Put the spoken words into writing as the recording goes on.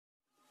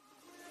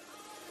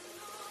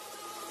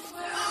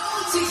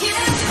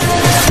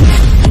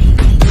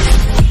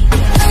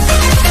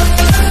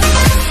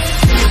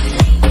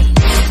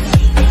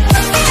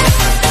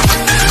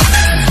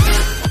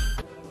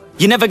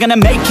You're never gonna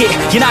make it,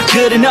 you're not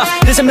good enough.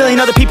 There's a million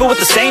other people with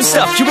the same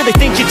stuff. You really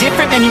think you're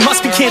different? Man, you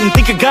must be kidding.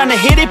 Think you're gonna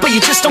hit it, but you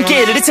just don't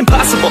get it. It's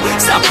impossible,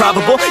 it's not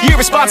probable, you're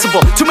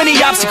irresponsible. Too many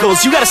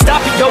obstacles, you gotta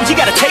stop it, yo. You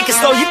gotta take it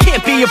slow, you can't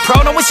be a pro.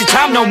 Don't waste your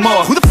time no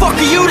more. Who the fuck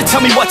are you to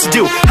tell me what to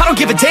do? I don't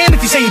give a damn if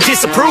you say you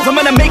disapprove. I'm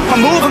gonna make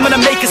my move, I'm gonna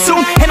make it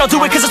soon. And I'll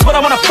do it cause it's what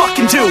I wanna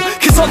fucking do.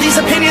 Cause all these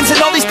opinions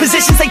and all these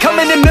positions, they come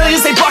in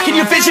millions, they blocking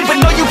your vision. But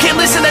no, you can't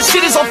listen, that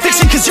shit is all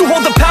fiction. Cause you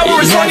hold the power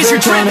as long as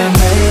you're dreaming.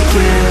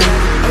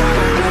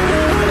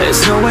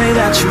 There's no way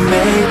that you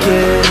make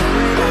it.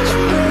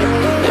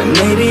 And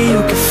maybe you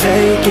can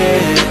fake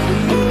it,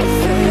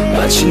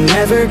 but you're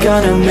never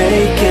gonna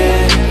make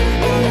it.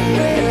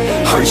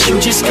 Aren't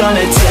you just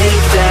gonna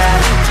take that?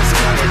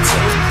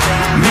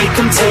 Make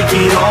them take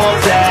it all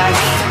back.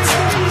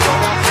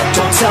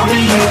 Don't tell me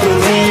you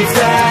believe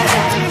that.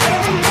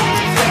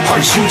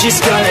 Aren't you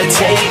just gonna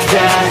take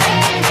that?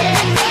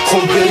 Or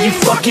will you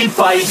fucking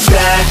fight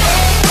back?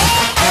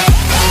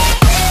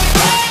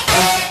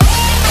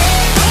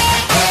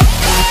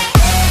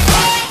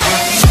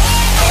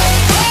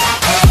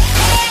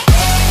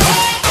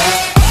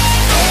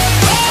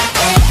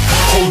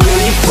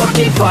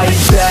 Fucking fight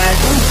back.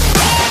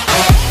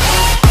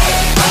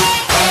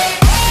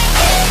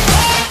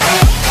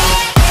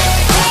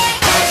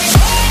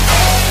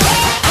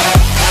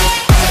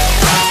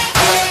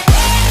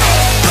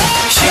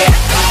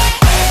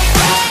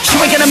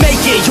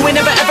 You ain't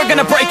never ever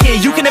gonna break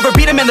it. You can never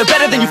beat them and they're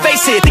better than you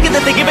face it. Thinking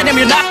that they give a damn,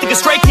 you're not thinking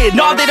straight, kid.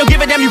 No, they don't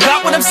give a damn, you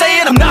got what I'm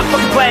saying? I'm not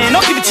fucking playing,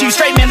 I'll give it to you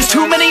straight, man. There's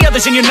too many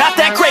others and you're not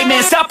that great,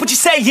 man. Stop what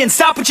you're saying,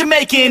 stop what you're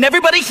making.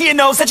 Everybody here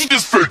knows that you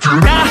just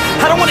faking.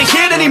 Nah, I don't wanna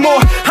hear it anymore,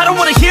 I don't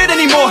wanna hear it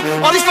anymore.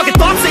 All these fucking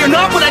thoughts, they are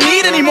not what I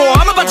need anymore.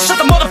 I'm about to shut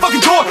the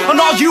motherfucking door on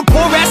all you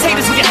poor ass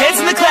haters with your heads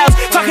in the clouds,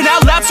 talking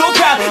out loud so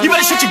proud. You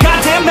better shut your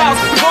goddamn mouth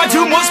before I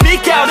do more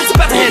speak out. It's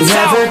about to head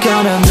south. You're never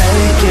gonna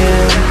make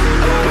it.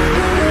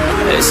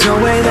 There's no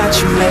way that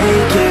you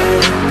make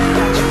it.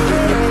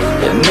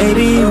 And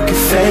maybe you can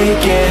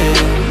fake it,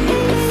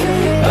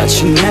 but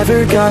you're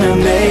never gonna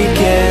make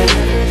it.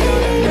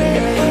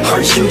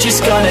 Aren't you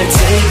just gonna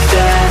take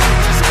that?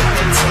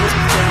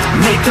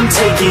 Make them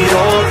take it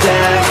all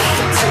back.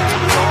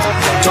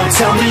 Don't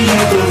tell me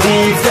you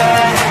believe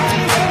that.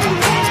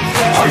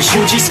 Aren't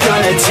you just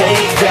gonna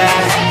take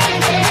that?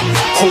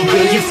 Or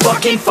will you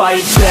fucking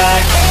fight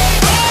back?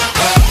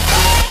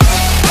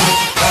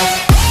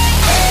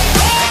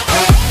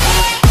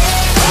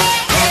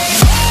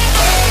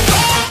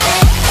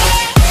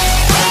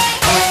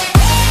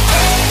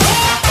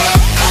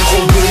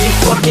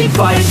 Fucking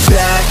fight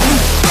back.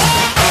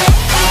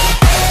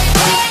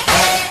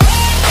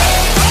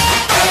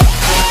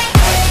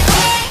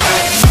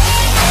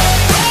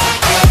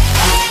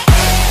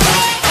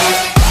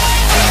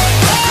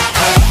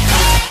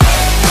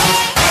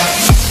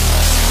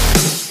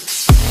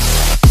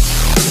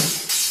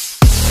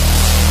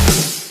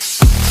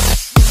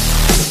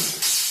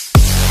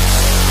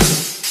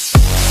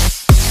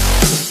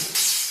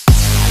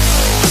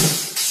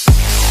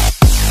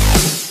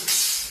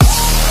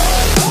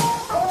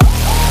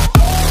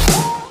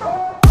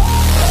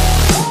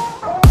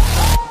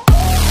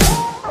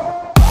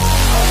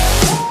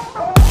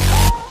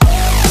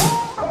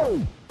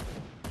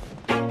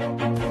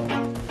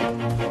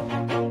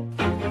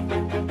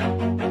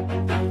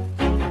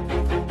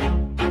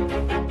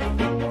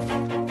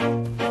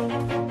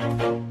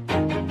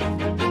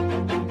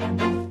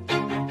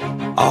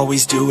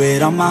 Always do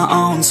it on my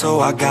own, so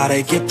I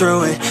gotta get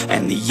through it.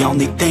 And the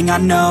only thing I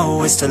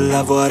know is to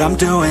love what I'm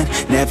doing.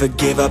 Never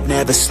give up,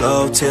 never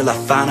slow, till I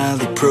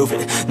finally prove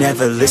it.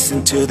 Never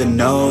listen to the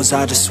no's,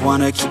 I just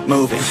wanna keep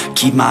moving.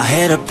 Keep my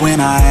head up when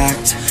I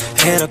act,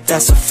 head up,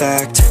 that's a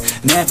fact.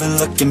 Never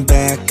looking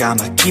back,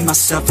 I'ma keep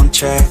myself on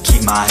track.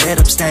 Keep my head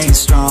up, staying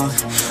strong,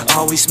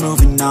 always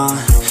moving on.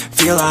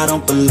 Feel I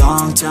don't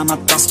belong, tell my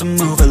thoughts to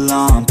move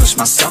along. Push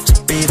myself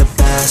to be the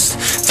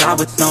best, die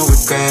with no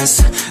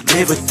regrets.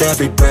 Live with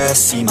every breath,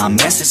 see my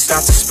message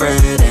start to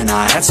spread. And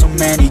I had so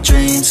many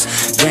dreams,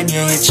 then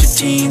you hit your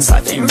teens.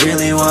 Life ain't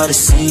really what it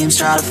seems,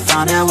 try to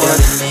find out what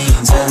it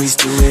means. Always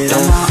do it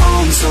on my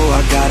own, so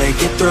I gotta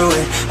get through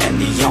it. And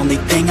the only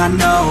thing I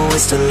know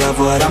is to love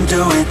what I'm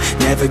doing.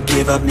 Never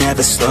give up,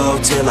 never slow,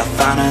 till I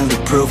finally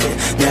prove it.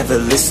 Never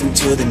listen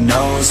to the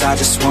no's, I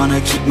just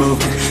wanna keep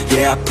moving.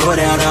 Yeah, I put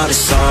out all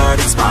this art,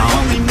 it's my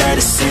only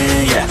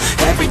medicine. Yeah,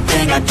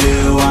 everything I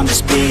do, I'm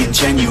just being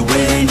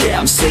genuine. Yeah,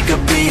 I'm sick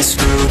of being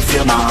screwed,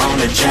 feel my own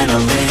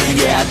adrenaline.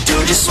 Yeah, I do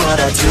just what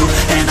I do,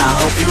 and I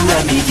hope you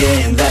let me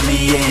in,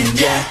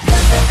 yeah.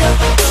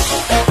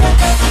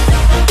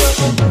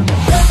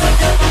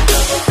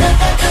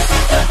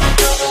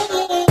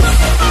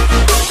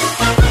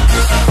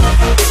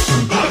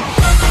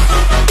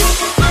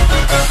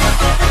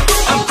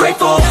 I'm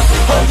grateful,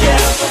 oh yeah,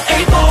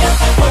 able,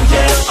 oh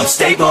yeah, I'm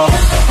stable,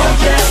 oh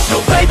yeah, no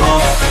label,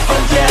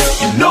 oh yeah,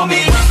 you know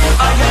me,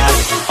 I have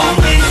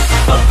only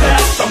a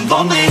path, I'm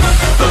lonely,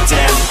 but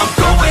damn, I'm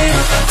going to win.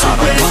 I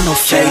don't want no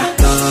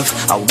fake love,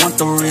 love, I want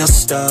the real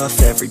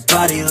stuff.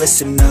 Everybody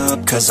listen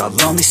up, cause I'll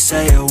only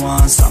say it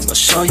once. I'm gonna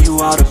show you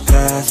all the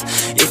path.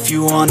 If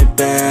you want it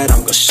bad,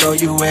 I'm gonna show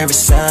you where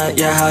it's at.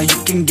 Yeah, how you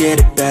can get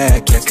it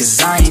back. Yeah,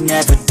 cause I ain't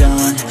never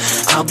done,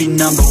 I'll be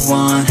number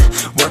one.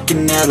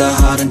 Working hella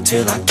hard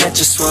until I get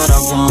just what I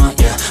want.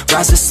 Yeah,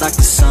 rises like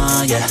the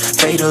sun, yeah,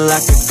 fatal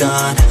like a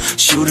gun.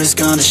 Shooters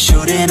gonna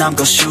shoot and I'm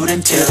gonna shoot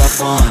until I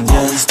won. Yeah,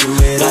 always do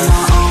it on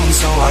my own,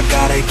 so I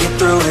gotta get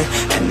through it.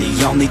 And the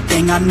only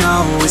thing I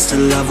know is to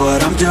love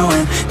what I'm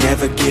doing.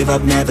 Never give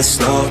up, never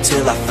slow,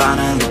 till I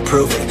finally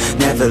prove it.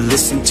 Never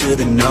listen to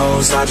the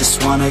no's, I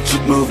just wanna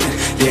keep moving.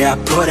 Yeah, I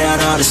put out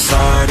all this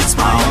art, it's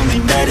my only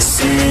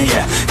medicine.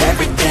 Yeah,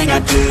 everything I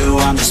do,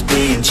 I'm just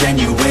being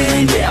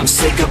genuine. Yeah, I'm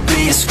sick of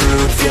being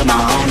screwed, feel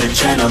my own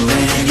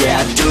adrenaline. Yeah,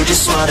 I do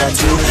just what I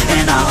do,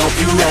 and I hope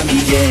you let me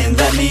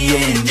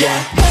in, yeah.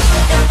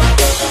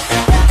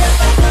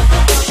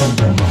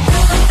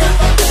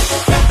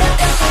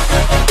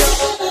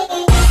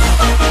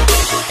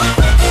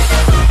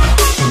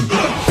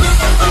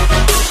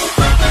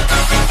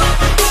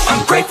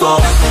 Grateful,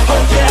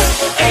 oh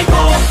yeah,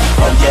 able,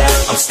 oh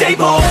yeah, I'm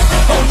stable,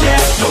 oh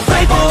yeah, no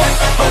label,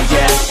 oh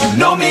yeah, you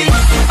know me,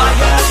 I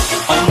have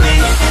only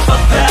a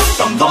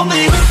path, I'm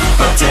lonely,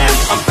 but damn,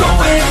 I'm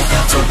going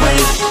to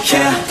win,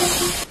 yeah.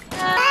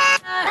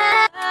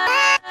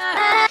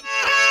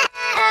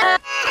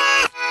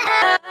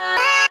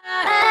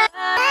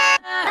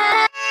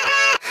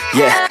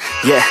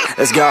 Yeah,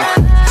 let's go.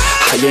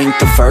 I ain't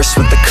the first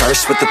with the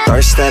curse, with the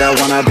thirst that I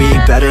wanna be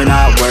better,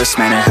 not worse,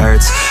 man it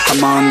hurts. I'm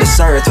on this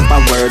earth with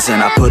my words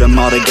and I put them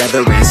all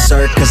together,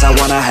 insert, cause I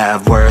wanna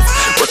have worth.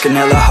 Working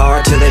hella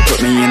hard till they put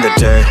me in the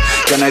dirt.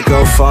 Gonna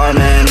go far,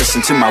 man,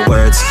 listen to my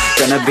words.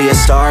 Gonna be a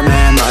star,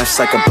 man, life's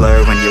like a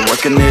blur. When you're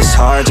working this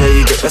hard till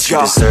you get what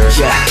you deserve.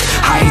 Yeah,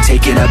 I ain't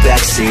taking a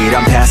backseat,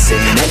 I'm passing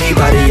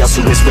anybody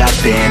else who is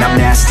rapping. I'm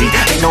nasty,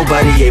 ain't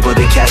nobody able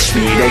to catch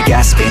me. They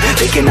gasping,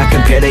 they cannot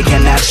compare, they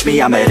can't match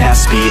me. I'm at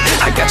half speed,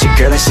 I got your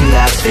girl and she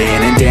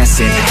laughing and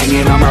dancing,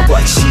 hanging on my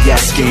butt, she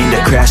asking to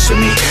crash with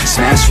me,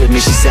 smash with me,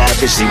 she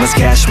savage, she wants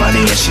cash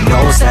money, and she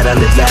knows that I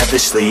live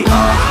lavishly.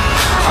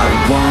 I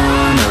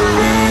wanna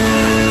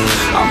live,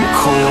 I'm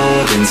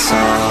cold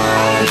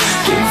inside,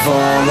 give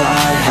all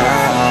I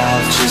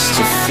have just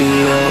to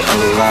feel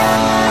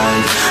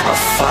alive. I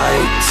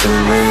fight to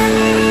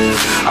live,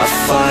 I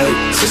fight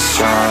to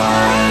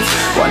strive,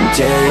 one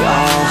day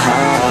I'll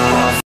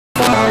have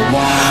what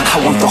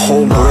I want the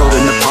whole world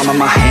in the palm of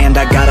my hand.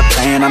 I got a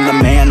plan, I'm the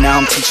man, now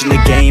I'm teaching the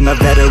game. A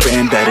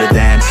veteran, better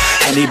than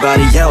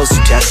anybody else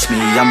who tests me.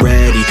 I'm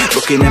ready,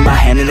 looking at my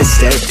hand and it's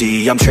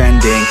steady. I'm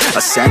trending,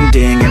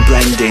 ascending and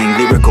blending,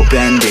 lyrical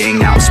bending.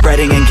 Now I'm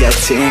spreading and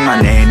getting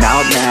my name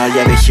out now.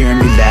 Yeah, they hearing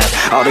me laugh,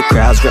 all the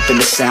crowds repping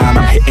the sound.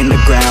 I'm hitting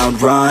the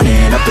ground,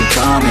 running, up and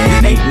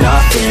coming, ain't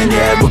nothing.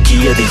 Yeah,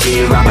 rookie of the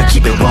year, I'ma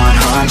keep it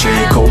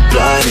 100.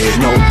 Cold-blooded,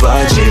 no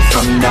budget,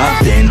 from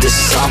nothing to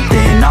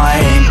something. I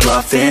ain't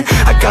bluffing,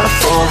 I got a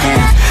full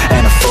hand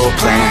and a full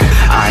plan.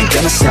 I ain't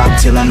gonna stop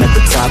till I'm at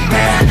the top,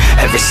 man.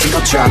 Every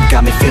single drop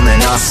got me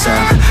feeling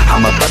awesome.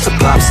 I'm about to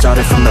pop,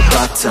 started from the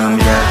bottom,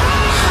 yeah.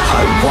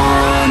 I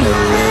wanna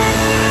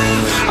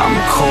live, I'm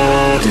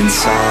cold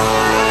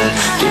inside,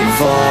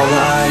 give all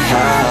I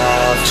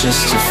have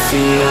just to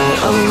feel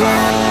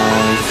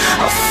alive.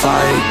 I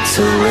fight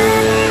to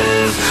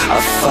live, I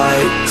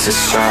fight to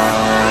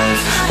strive,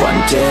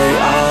 one day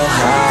I'll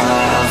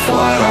have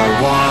what I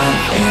want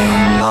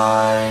in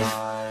life.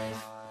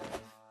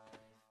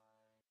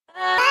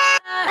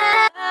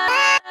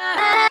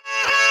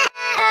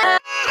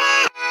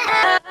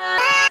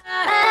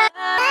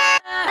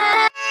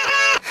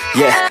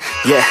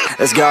 Yeah,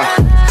 let's go.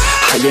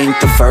 I ain't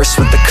the first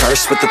with the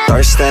curse, with the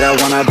thirst that I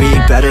wanna be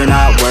better,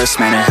 not worse,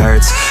 man it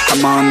hurts.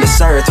 I'm on this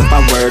earth with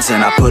my words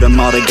and I put them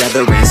all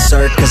together,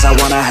 insert, cause I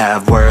wanna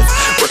have worth.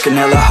 Working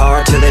hella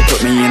hard till they put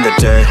me in the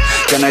dirt.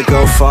 Gonna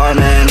go far,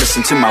 man,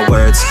 listen to my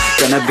words.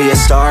 Gonna be a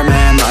star,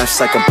 man,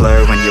 life's like a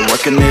blur. When you're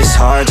working this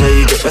hard till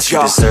you get what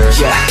you deserve.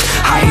 Yeah,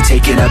 I ain't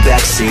taking a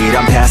backseat,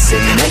 I'm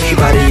passing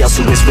anybody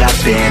else who is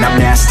rapping. I'm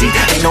nasty,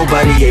 ain't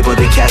nobody able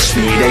to catch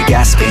me. They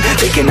gasping,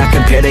 they cannot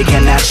compare, they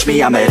can't match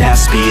me. I'm at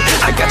half speed,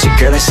 I got your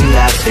girl and she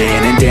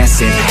laughing and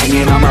dancing,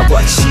 hanging on my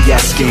butt, she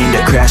asking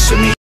to crash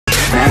with me,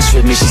 smash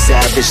with me, she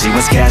savage, she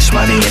wants cash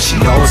money, and she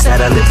knows that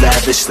I live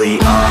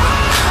lavishly.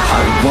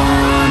 I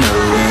wanna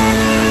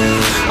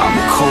live, I'm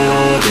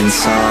cold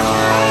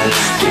inside,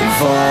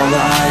 give all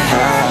I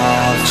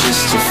have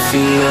just to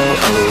feel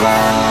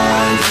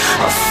alive.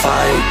 I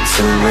fight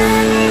to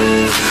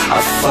live, I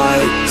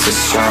fight to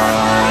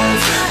strive,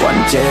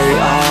 one day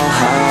I'll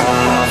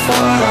have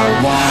what I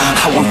want.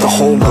 I want the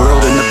whole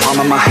world in the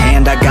palm of my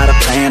hand. I got a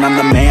plan, I'm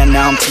the man,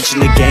 now I'm teaching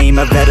the game.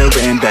 A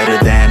veteran, better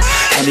than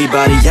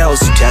anybody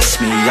else who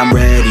tests me. I'm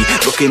ready,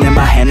 looking at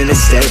my hand and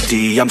it's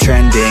steady. I'm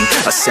trending,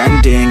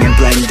 ascending and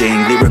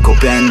blending, lyrical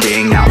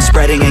bending. Now I'm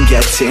spreading and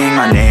getting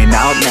my name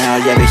out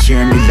now. Yeah, they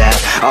hearing me laugh,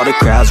 all the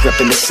crowds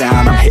repping the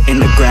sound. I'm hitting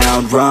the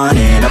ground,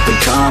 running, up and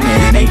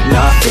coming, ain't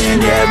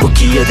nothing. Yeah,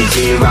 rookie of the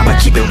year, I'ma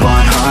keep it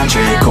 100.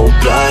 100,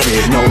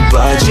 cold-blooded, no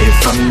budget.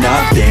 From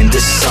nothing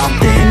to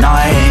something,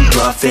 I ain't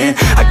bluffing.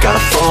 I got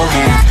a full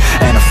hand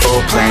and a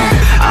full plan.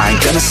 I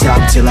ain't gonna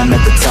stop till I'm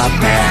at the top,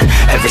 man.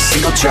 Every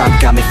single drop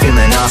got me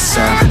feeling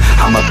awesome.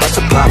 I'm about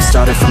to pop,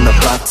 started from the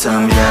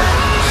bottom, yeah.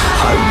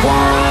 I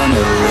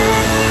wanna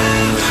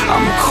live,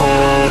 I'm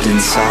cold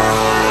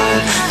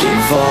inside.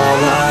 Give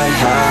all I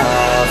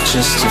have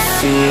just to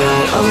feel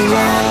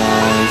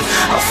alive.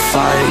 I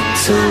fight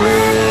to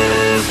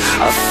live,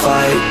 I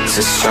fight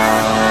to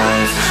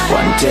strive.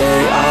 One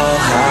day I'll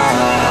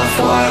have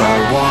what I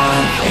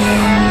want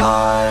in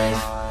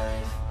life.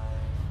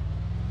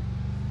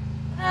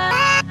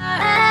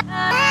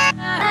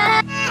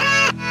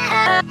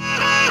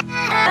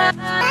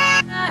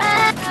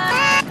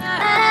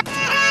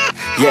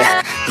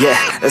 Yeah,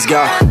 let's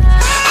go.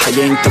 I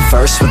ain't the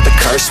first with the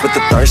curse, with the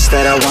thirst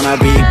that I wanna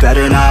be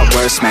better, not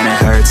worse, man it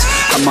hurts.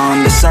 I'm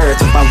on this earth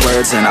with my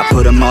words and I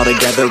put them all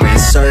together,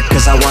 insert,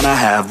 cause I wanna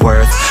have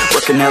worth.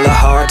 Working hella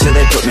hard till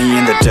they put me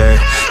in the dirt.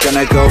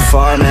 Gonna go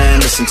far,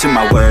 man, listen to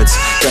my words.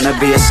 Gonna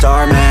be a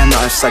star, man,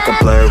 life's like a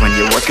blur. When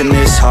you're working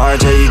this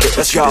hard, yeah, you get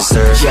what you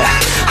deserve. Yeah,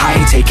 I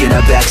ain't taking a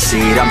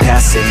backseat, I'm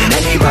passing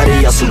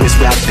anybody else who is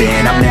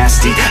rapping. I'm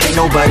nasty, ain't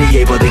nobody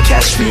able to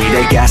catch me.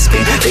 They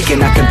gasping, they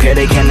cannot compare,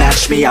 they can't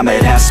match me. I'm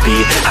at half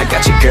speed, I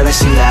got your girl and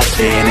she laughing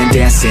and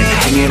dancing,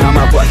 hanging on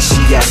my butt, she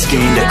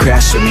asking to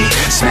crash with me,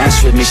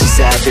 smash with me, she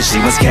savage, she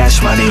wants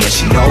cash money, and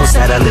she knows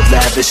that I live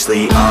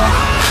lavishly.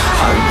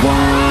 I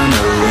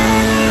wanna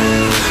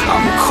live,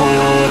 I'm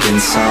cold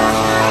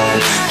inside.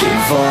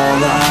 Give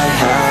all I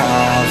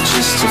have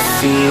just to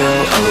feel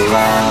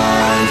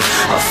alive.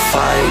 I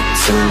fight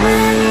to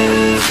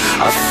live,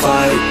 I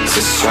fight to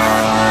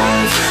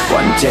strive.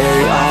 One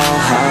day I'll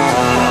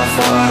have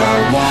what I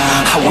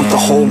want. I want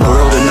the whole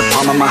world in the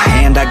palm of my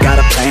hand. I got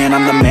a plan,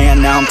 I'm the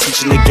man. Now I'm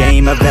teaching the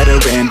game, a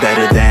veteran,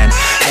 better than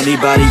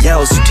anybody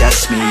else who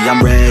tests me.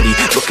 I'm ready,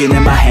 looking at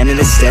my hand and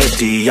it's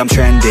steady. I'm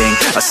trending,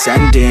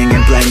 ascending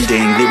and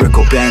blending,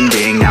 lyrical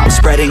bending. Now I'm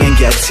spreading and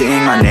getting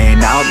my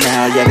name out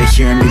now. Yeah, they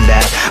hearing me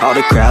laugh, all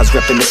the crowds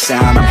repping the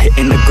sound. I'm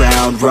hitting the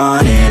ground,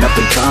 running, up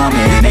and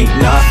coming, ain't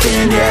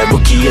nothing. Yeah,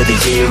 rookie of the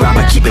year,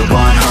 I'ma keep it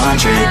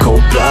 100.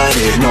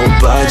 Cold-blooded, no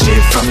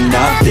budget. From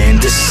nothing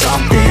to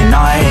something,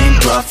 I ain't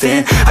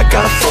bluffing. I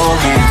got a full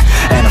hand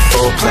and a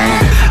full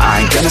plan.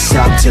 I ain't gonna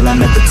stop till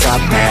I'm at the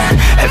top, man.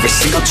 Every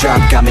single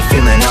drop got me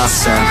feeling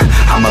awesome.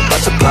 I'm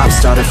about to pop,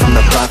 started from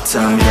the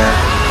bottom, yeah.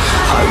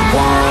 I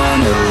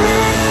wanna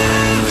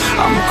live,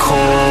 I'm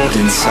cold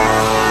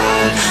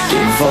inside.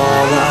 Give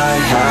all I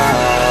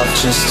have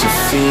just to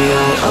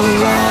feel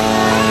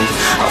alive.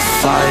 I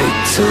fight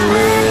to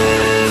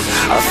live,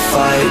 I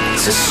fight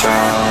to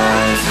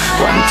strive.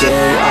 One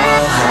day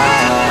I'll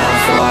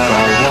have what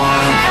I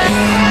want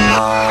in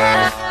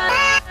life.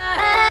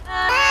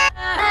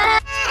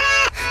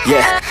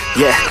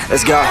 Yeah,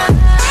 let's go.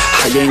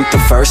 I ain't the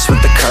first with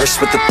the curse,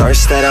 with the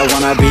thirst that I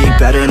wanna be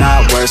better,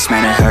 not worse,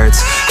 man it hurts.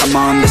 I'm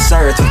on this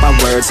earth with my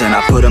words and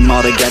I put them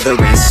all together,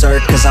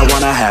 insert, cause I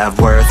wanna have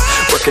worth.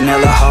 Working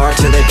hella hard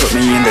till they put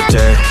me in the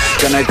dirt.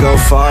 Gonna go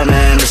far,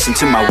 man, listen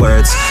to my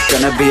words.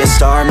 Gonna be a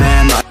star,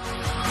 man.